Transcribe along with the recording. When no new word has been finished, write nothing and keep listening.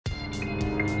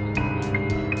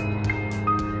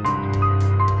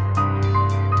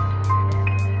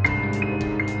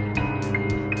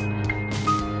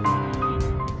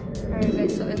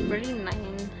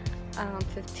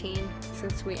11:15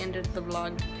 since we ended the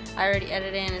vlog. I already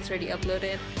edited and it's already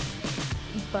uploaded,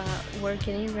 but we're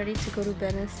getting ready to go to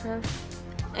bed and stuff.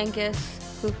 And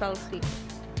guess who fell asleep?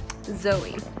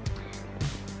 Zoe.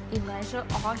 Elijah,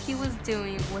 all he was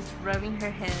doing was rubbing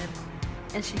her head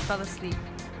and she fell asleep.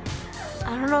 I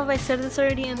don't know if I said this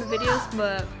already in the videos,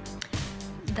 but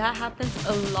that happens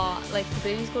a lot. Like, the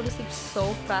babies go to sleep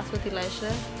so fast with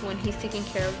Elijah when he's taking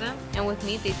care of them, and with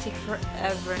me they take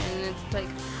forever, and it's like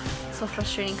so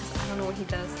frustrating because I don't know what he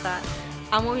does. That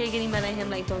I'm over here getting mad at him,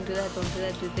 like, don't do that, don't do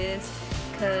that, do this,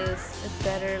 because it's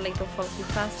better, like, they'll fall asleep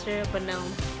faster. But no,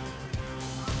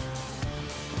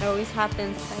 it always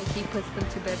happens, like, he puts them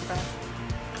to bed fast.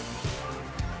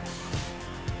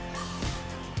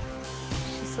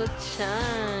 She's so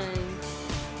chunky.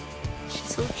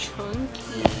 She's so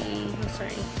chunky. I'm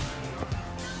sorry.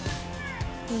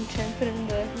 I'm trying to put it in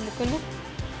the corner.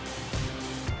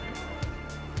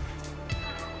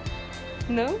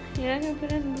 No? You're not gonna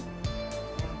put it in the...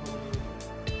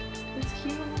 It's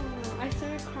cute. I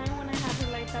started crying when I had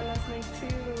her like that last night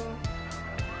too.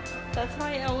 That's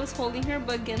why I was holding her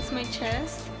but against my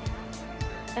chest,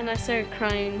 and I started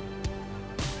crying.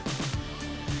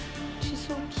 She's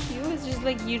so cute. It's just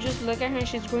like, you just look at her and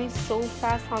she's growing so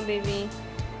fast, huh, baby?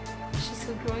 She's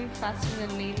still growing faster than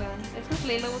Layla. It's because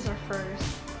Layla was her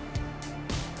first.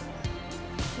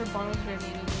 Her bottle's ready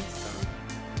anyway, so.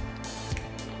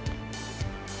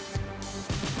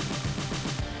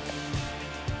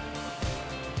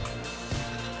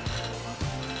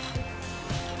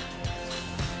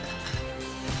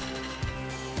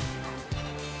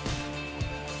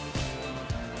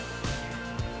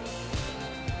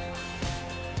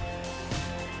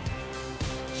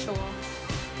 Show off.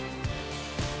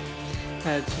 I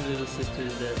had two little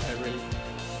sisters that I raised.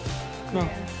 No,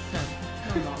 yeah,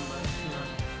 no,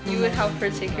 but You would help her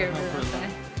take care of her, okay?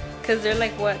 Because they're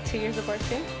like, what, 2 years apart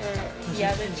too? Or,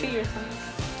 yeah, they're 2 years apart.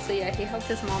 So yeah, he helped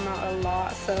his mom out a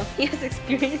lot, so he has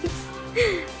experience.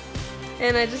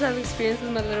 And I just have experience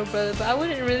with my little brother, but I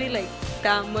wouldn't really like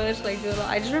that much, like, do a lot.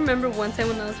 I just remember one time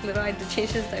when I was little, I did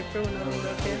change his diaper when I was a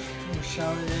little kid. I would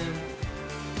shower him,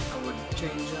 I would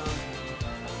change him,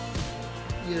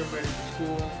 get him ready for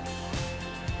school.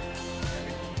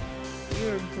 You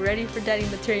were ready for daddy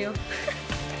material.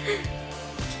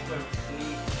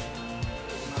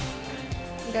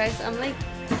 Guys, I'm like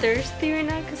thirsty right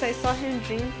now because I saw him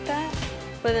drink that,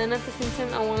 but then at the same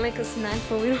time I want like a snack,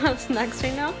 but we don't have snacks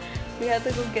right now. We have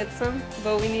to go get some,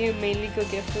 but we need to mainly go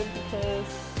get food because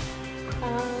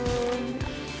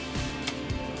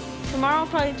tomorrow I'll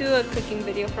probably do a cooking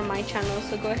video for my channel,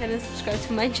 so go ahead and subscribe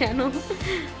to my channel.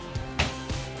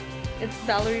 It's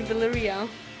Valerie Villarreal.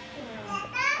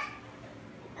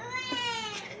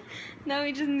 Now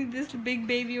we just need this big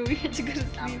baby over here to go to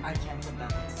sleep. I can't put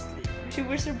that one to sleep.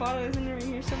 Where's her bottle? Isn't it right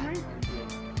here somewhere?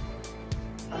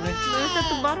 I'll let you, No, it's at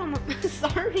the bottom.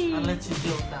 Sorry. I'll let you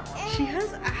deal with that one. She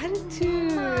has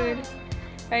attitude.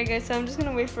 Alright guys, so I'm just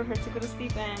gonna wait for her to go to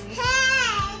sleep and...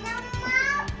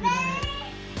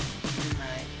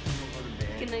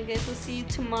 Good night guys, we'll see you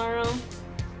tomorrow.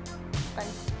 Bye.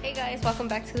 Hey guys, welcome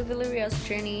back to the Villarreal's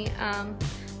journey.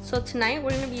 So tonight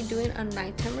we're going to be doing a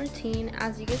nighttime routine.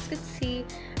 As you guys could see,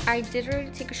 I did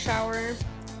already take a shower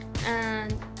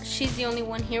and she's the only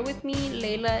one here with me.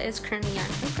 Layla is currently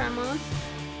at her grandma's.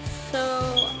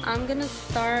 So I'm going to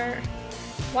start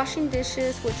washing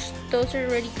dishes, which those are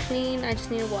already clean. I just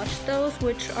need to wash those,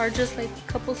 which are just like a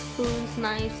couple spoons,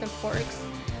 knives, and forks,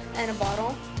 and a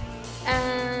bottle.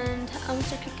 And I'm going to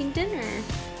start cooking dinner.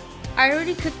 I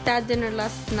already cooked that dinner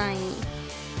last night.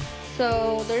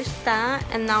 So there's that,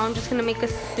 and now I'm just gonna make a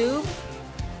soup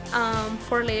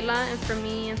for Layla and for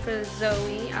me and for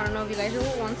Zoe. I don't know if Elijah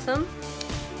will want some.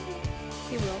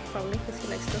 He will probably because he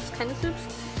likes those kind of soups.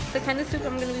 The kind of soup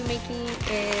I'm gonna be making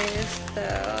is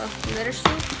the litter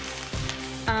soup.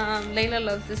 Layla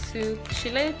loves this soup.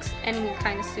 She likes any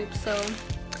kind of soup. So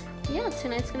yeah,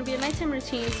 tonight's gonna be a nighttime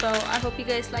routine. So I hope you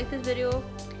guys like this video,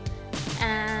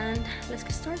 and let's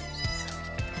get started.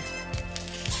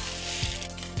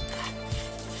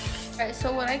 Alright,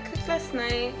 so what I cooked last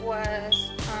night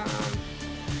was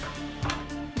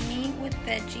meat with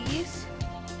veggies.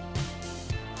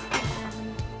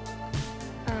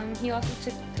 He also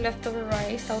took leftover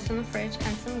rice that was in the fridge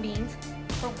and some beans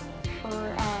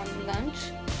for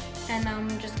lunch. And I'm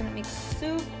just gonna make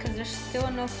soup because there's still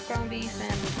enough ground beef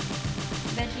and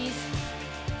veggies.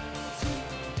 So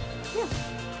yeah,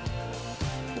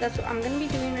 that's what I'm gonna be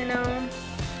doing right now.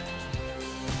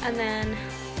 And then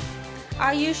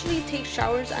I usually take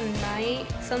showers at night,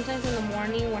 sometimes in the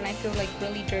morning when I feel like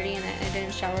really dirty and I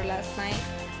didn't shower last night.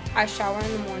 I shower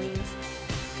in the mornings.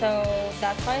 So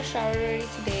that's why I showered already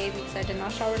today, because I did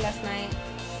not shower last night.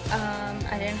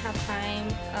 I didn't have time.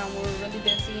 We were really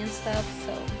busy and stuff,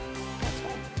 so that's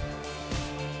why.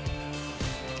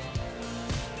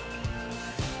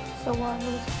 So while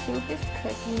the soup is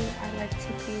cooking, I like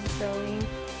to feed Zoe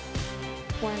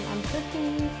when I'm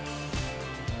cooking.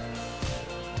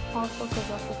 Also because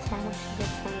that's the time when she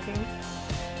gets hungry.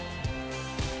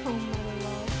 Oh my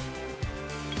love.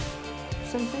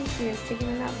 Sometimes she is taking a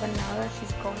nap, but now that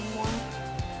she's growing more,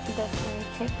 she doesn't really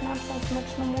take naps as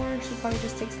much no more. She probably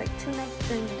just takes like 2 naps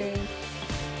during the day.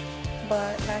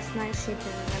 But last night she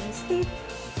didn't let me sleep,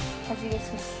 as you guys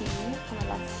can see on the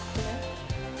last clip.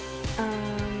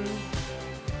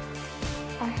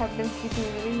 I have been sleeping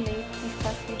really late these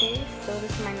past few days, so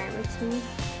this is my night routine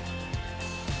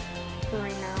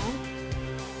right now.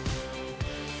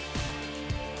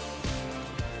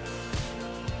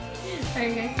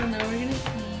 Alright guys, so now we're gonna eat.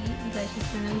 You guys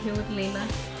just gonna be here with Layla.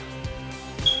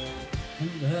 I'm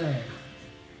good.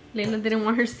 Layla didn't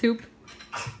want her soup.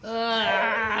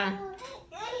 Ugh.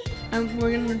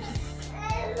 We're gonna just...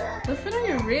 What's that on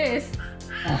your wrist?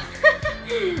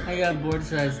 I got bored,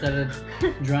 so I started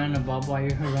drawing a barbed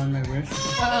wire around my wrist.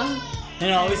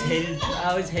 And I always hate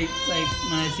like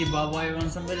when I see barbed wire on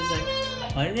somebody. It's like,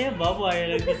 why do they have barbed wire?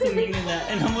 Like, what's the meaning of that?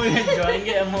 And I'm over here drawing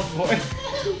it. I'm all bored.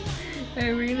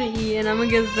 Alright, we're gonna eat, and I'm gonna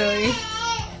get Zoe.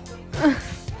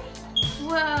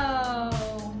 Whoa,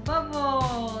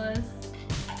 bubbles!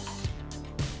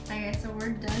 Okay, so we're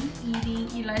done eating.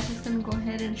 Elijah's gonna go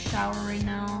ahead and shower right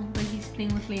now, but he's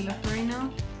playing with Layla for right now.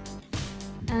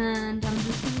 And I'm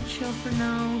just gonna chill for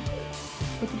now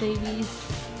with the babies.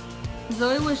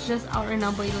 Zoe was just out right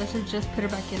now, but Elijah just put her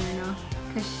back in right now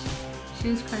because she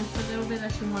was crying for a little bit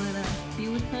that she wanted to be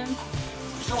with him.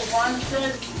 So one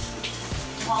said,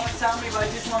 Mama tell me, but I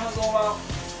just want to go out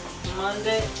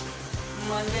Monday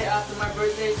after my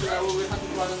birthday, so that way we have to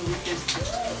go out on the weekend.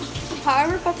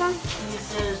 However, Papa. And he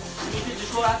says, you could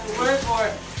just go after work, or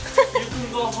you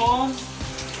can go home,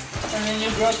 and then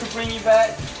your girl could bring you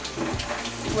back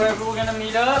wherever we're gonna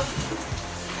meet up.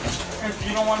 If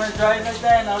you don't want to drive like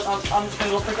that, and I'm just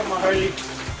gonna go pick up my Harley.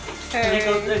 Alright.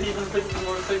 He's gonna pick up the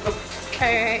motorcycle.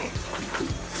 Alright.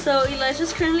 So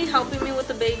Elijah's currently helping me with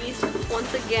the babies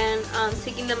once again,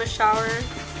 taking them a shower.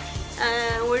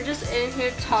 And we're just in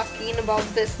here talking about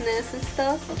business and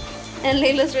stuff. And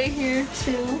Layla's right here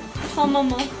too. Oh,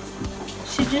 Mama.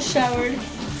 She just showered.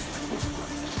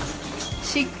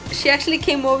 She actually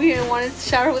came over here and wanted to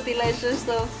shower with Elijah,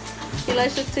 so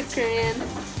Elijah took her in.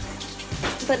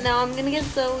 But now I'm gonna get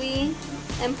Zoe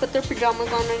and put their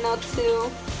pajamas on her now too.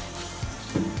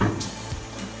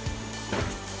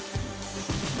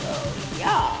 So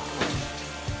yeah.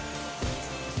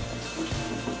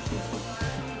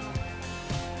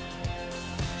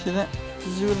 See that?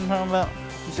 You see what I'm talking about?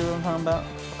 You see what I'm talking about?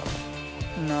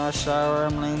 You know, I shower,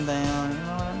 I'm laying down, you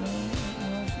know what I mean? You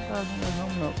know, she doesn't get no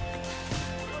milk.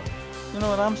 You know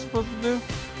what I'm supposed to do? I'm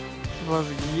supposed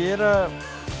to get up,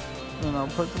 you know,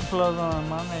 put the clothes on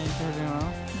my naked, you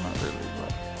know, not really,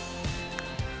 but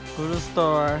go to the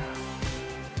store,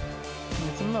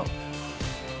 get some milk.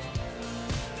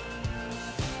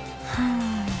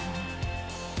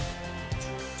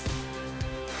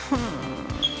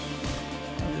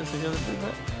 I guess I gotta do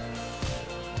that.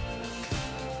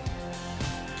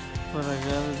 What I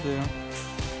gotta do.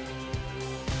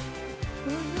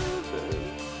 What I gotta do.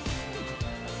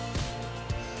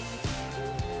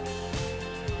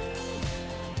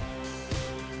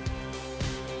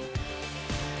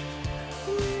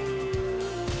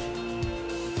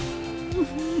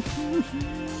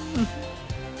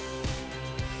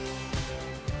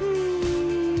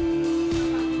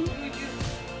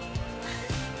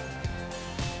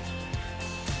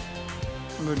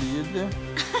 What do?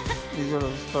 You go to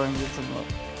the store and get some milk.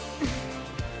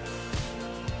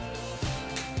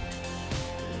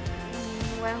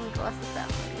 Why don't we go as a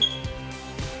family?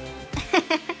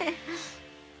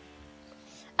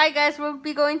 Alright guys, we'll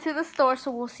be going to the store,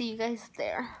 so we'll see you guys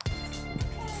there.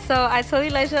 So I told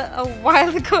Elijah a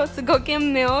while ago to go get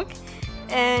milk,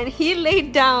 and he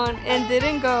laid down and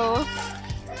didn't go.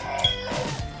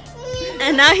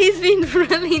 And now he's being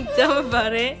really dumb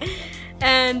about it.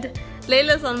 And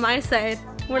Layla's on my side.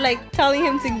 We're like telling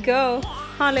him to go.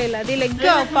 Huh, Layla? They like,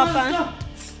 go, Papa.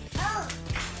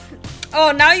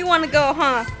 Oh, now you want to go,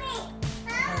 huh?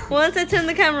 Once I turn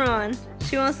the camera on,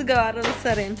 she wants to go out of a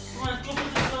sudden.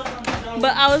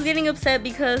 But I was getting upset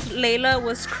because Layla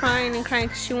was crying and crying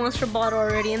because she wants her bottle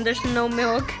already and there's no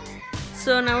milk.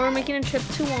 So now we're making a trip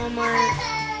to Walmart.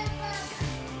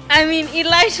 I mean,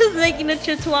 Elijah's making a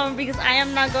trip to Walmart because I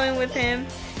am not going with him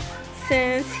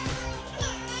since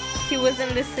He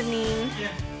wasn't listening.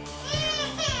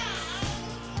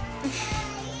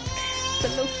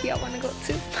 But low-key, I want to go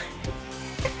too.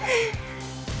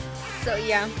 So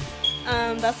yeah,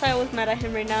 that's why I was mad at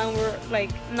him right now. We're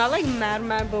like, not like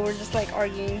mad, but we're just like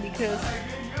arguing because...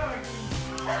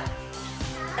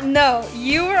 No,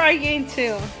 you were arguing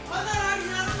too.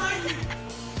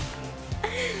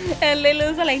 And Layla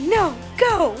was like, no,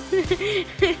 go!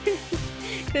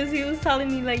 Because he was telling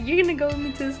me like, you're gonna go with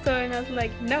me to the store, and I was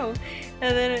like, no.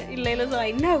 And then Layla was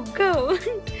like, no, go!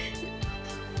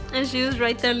 And she was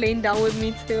right there laying down with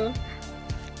me too.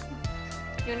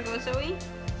 You wanna go, Zoe?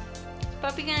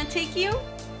 Papi gonna take you?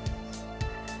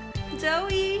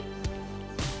 Zoe! Okay,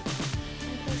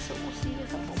 so we'll see you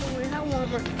somewhere. We're not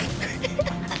Walmart.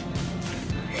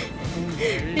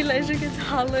 Elijah gets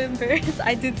hella embarrassed.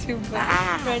 I do too, but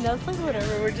right now it's like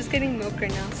whatever. We're just getting milk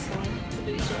right now, so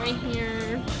we'll do it right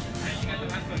here.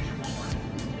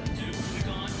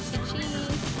 Cheese.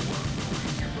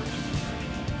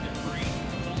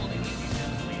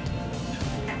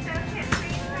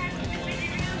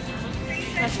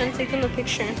 I shouldn't take a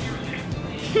picture.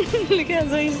 Look at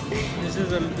Zoe's. This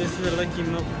is a lucky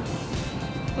milk.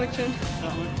 Which one?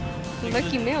 That one.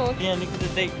 Lucky milk? Yeah, look at the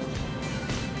date.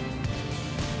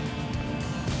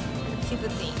 Let's see the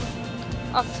date.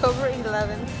 October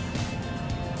 11th.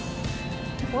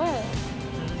 What?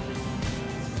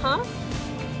 Huh?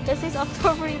 This is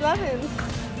October 11th.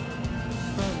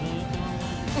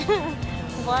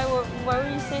 Why were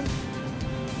you saying?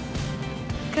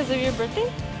 Because of your birthday?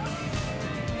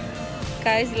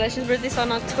 Guys, Alesha's birthday's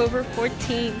on October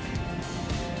 14th.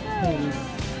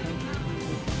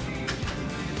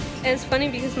 And it's funny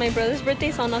because my brother's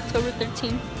birthday's on October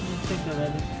 13th. Take the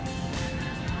 11.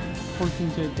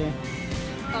 14's right there.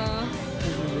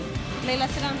 Layla,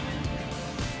 sit down.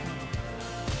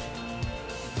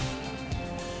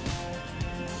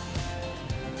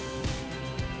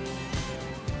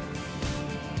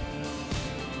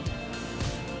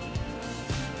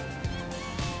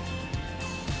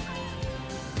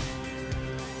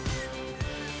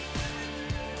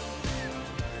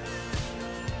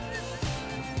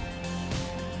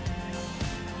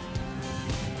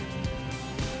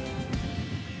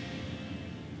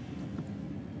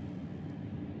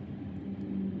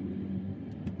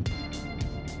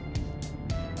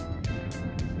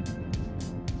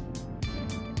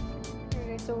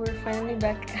 So we're finally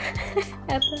back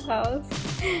at the house.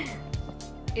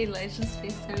 Elijah's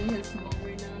FaceTiming his mom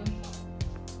right now.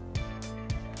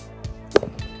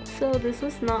 So this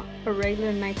was not a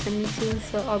regular nighttime routine,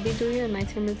 so I'll be doing a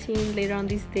nighttime routine later on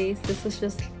these days. This was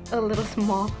just a little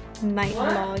small night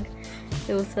vlog.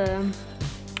 It was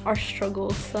our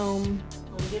struggle, so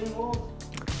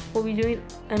we'll be doing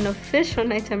an official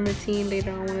nighttime routine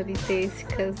later on one of these days,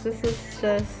 because this is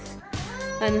just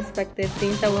unexpected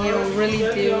things that we don't really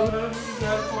do.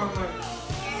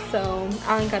 So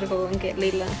I gotta go and get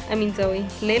Layla. I mean Zoe.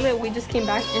 Layla, we just came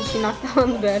back and she knocked out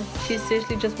on the bed. She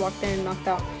seriously just walked there and knocked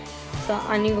out. So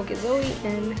I need to go get Zoe,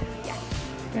 and yeah.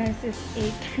 Guys, it's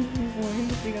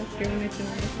 8:31. We got scared when I turned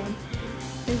on this one.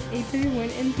 It's 8:31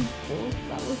 and we both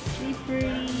fell asleep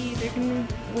early. They're gonna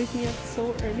wake me up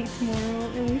so early tomorrow,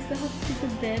 and we still have to take the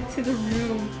bed to the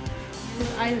room.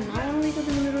 I do not want to wake up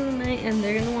in the middle of the night and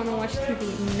they're gonna want to watch TV.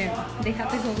 No, they have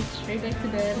to go straight back to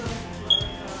bed.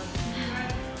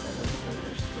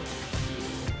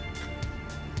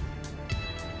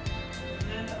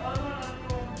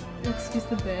 Excuse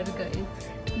the bed, guys.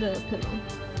 The pillow.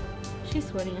 She's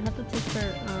sweating. I have to take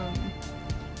her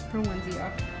onesie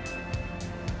off.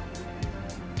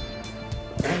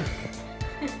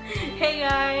 Hey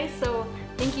guys, so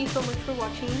thank you so much for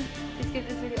watching. Please give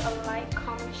this video a like,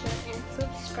 comment, share, and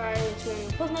subscribe. And turn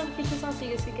your post notifications on so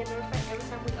you guys can get notified every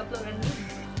time we upload a new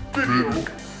video.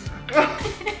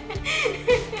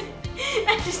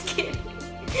 I'm just kidding.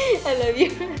 I love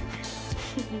you.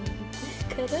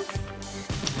 Cut us.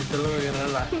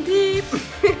 Beep.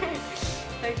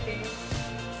 Okay.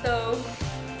 So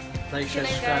like, share,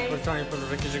 subscribe, put on for the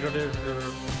record.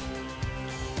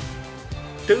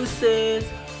 Deuces,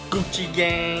 Gucci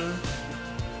gang,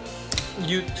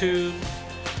 YouTube.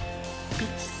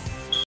 Peace.